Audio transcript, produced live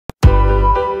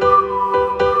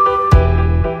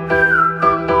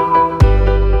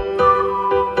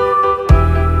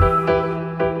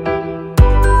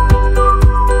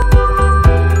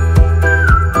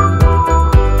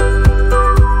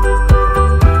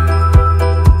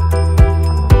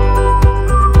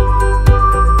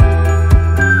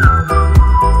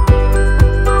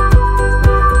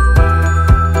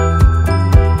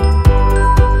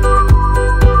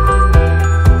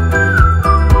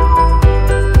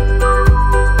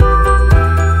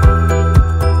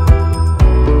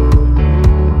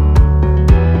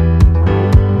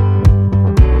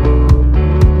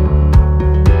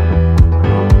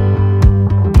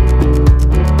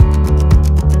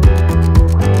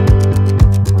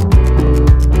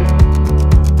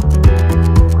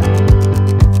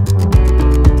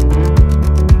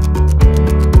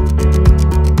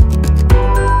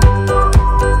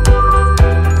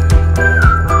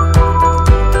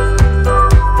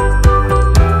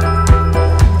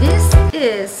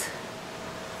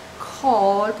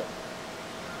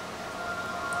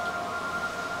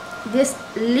this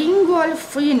lingual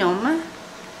frenum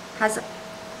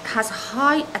has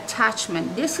high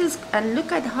attachment. This is, and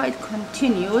look at how it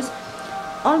continues,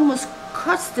 almost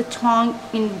cuts the tongue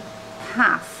in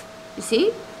half, you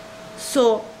see.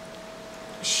 So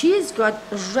she's got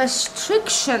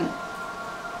restriction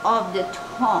of the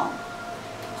tongue.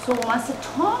 So once the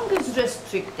tongue is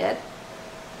restricted,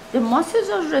 the muscles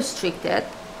are restricted,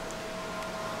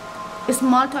 it's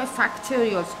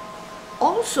multifactorial.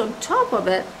 Also on top of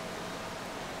it,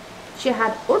 she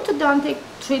had orthodontic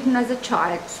treatment as a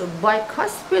child, so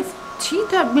bicuspid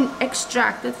teeth have been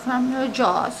extracted from her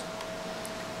jaws,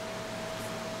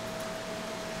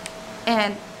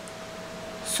 and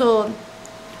so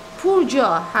poor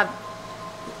jaw have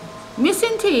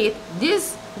missing teeth.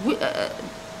 These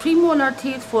premolar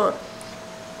teeth for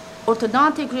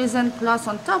orthodontic reason, plus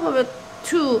on top of it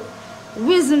 2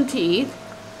 wisdom teeth,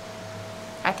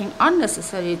 I think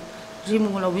unnecessary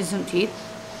removal of wisdom teeth,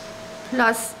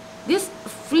 plus this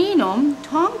frenum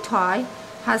tongue tie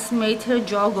has made her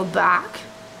jaw go back,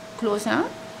 closer,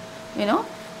 you know,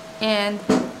 and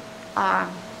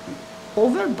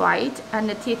overbite, and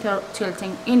the teeth are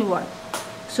tilting inward.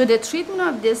 So the treatment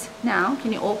of this now,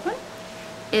 can you open,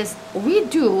 is we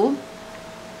do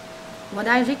what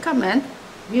I recommend.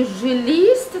 We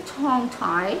release the tongue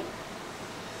tie,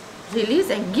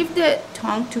 release, and give the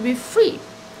tongue to be free.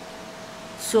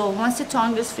 So once the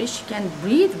tongue is free, she can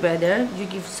breathe better. You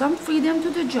give some freedom to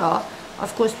the jaw.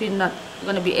 Of course, we're not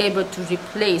going to be able to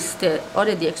replace the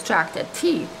already extracted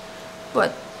teeth,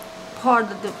 but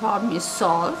part of the problem is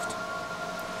solved.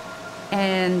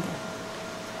 And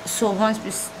so once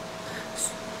we,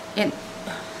 and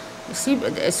you see,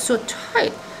 it's so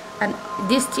tight, and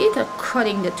these teeth are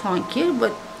cutting the tongue here,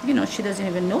 but you know, she doesn't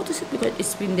even notice it because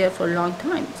it's been there for a long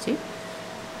time. See?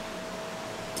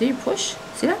 See, you push,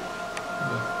 see that?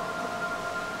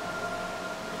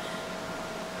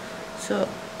 So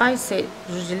I say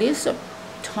release the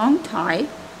tongue tie,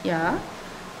 yeah.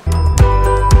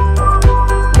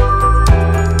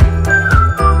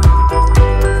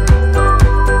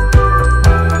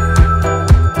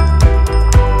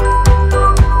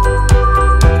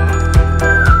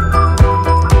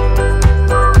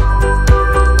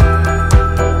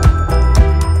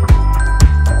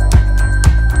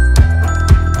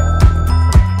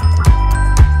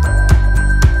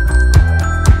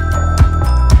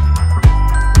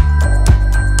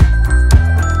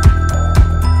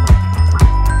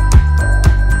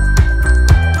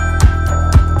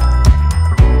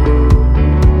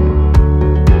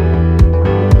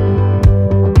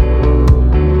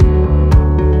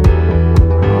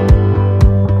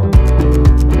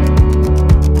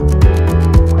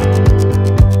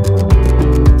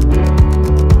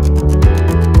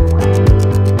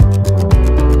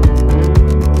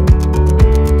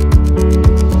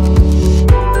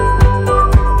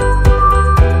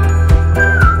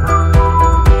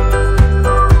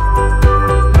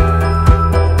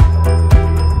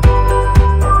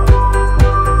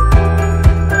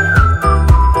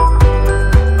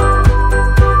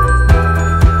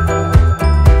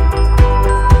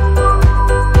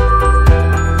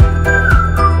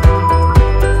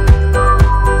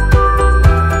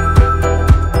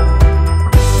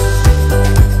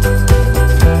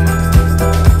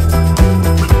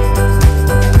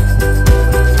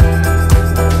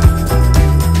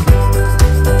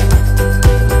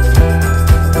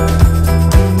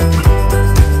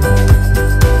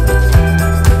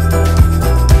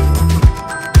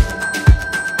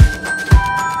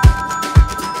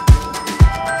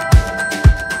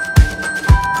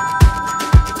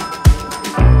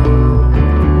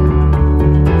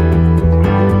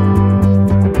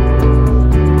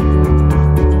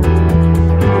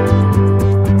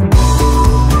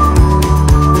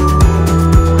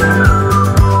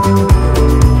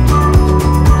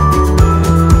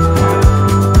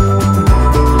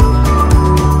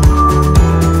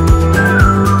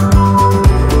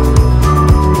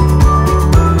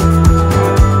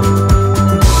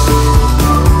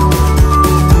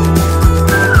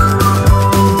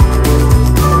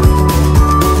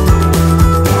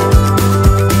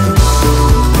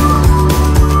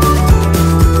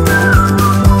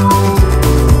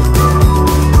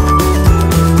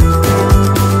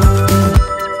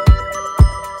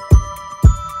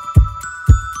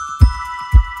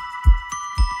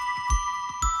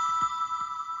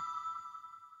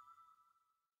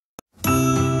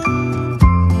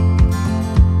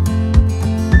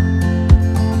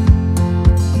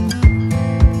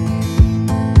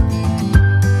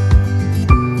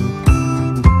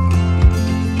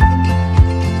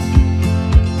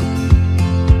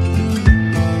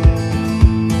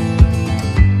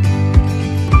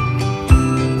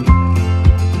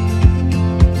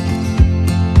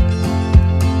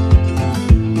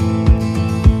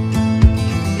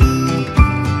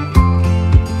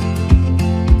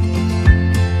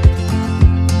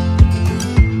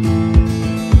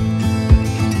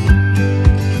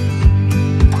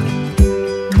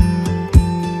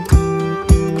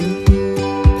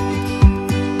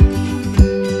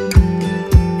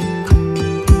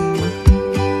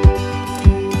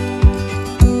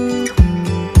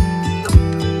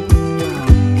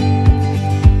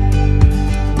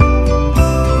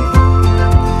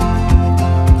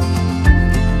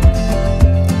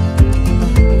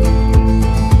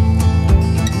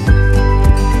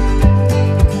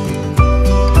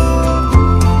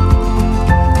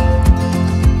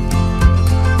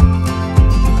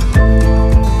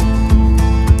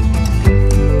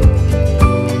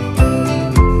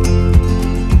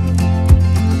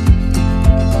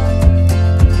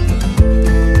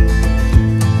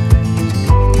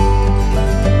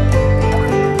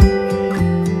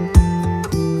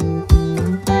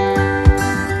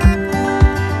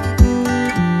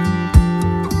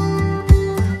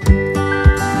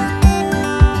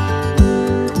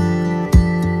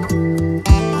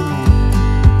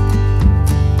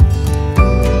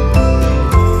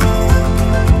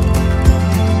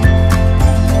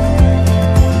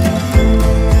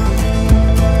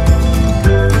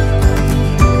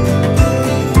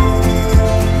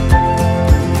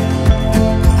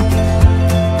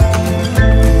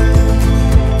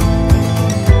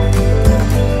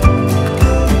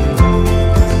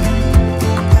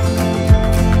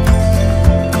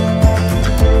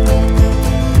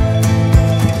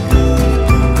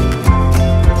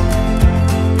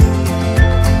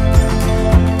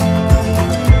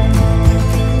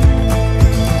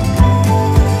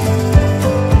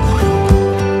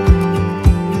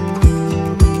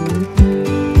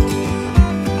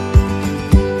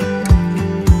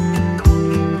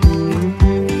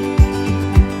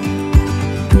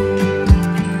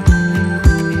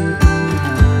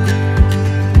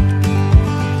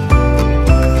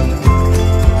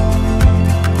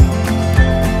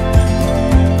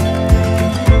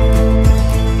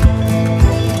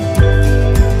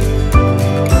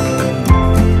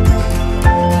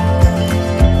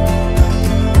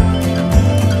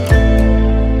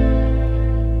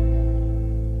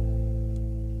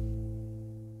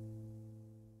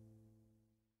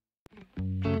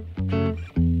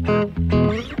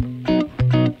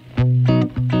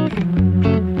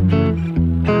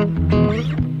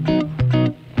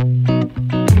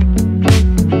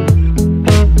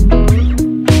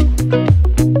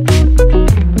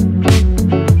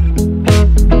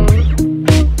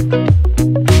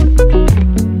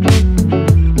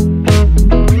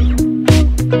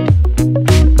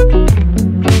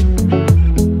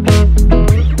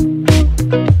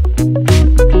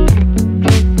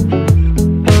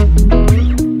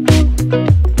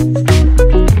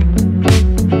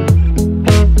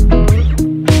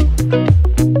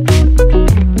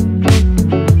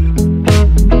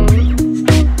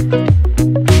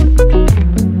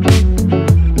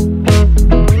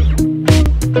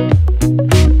 you.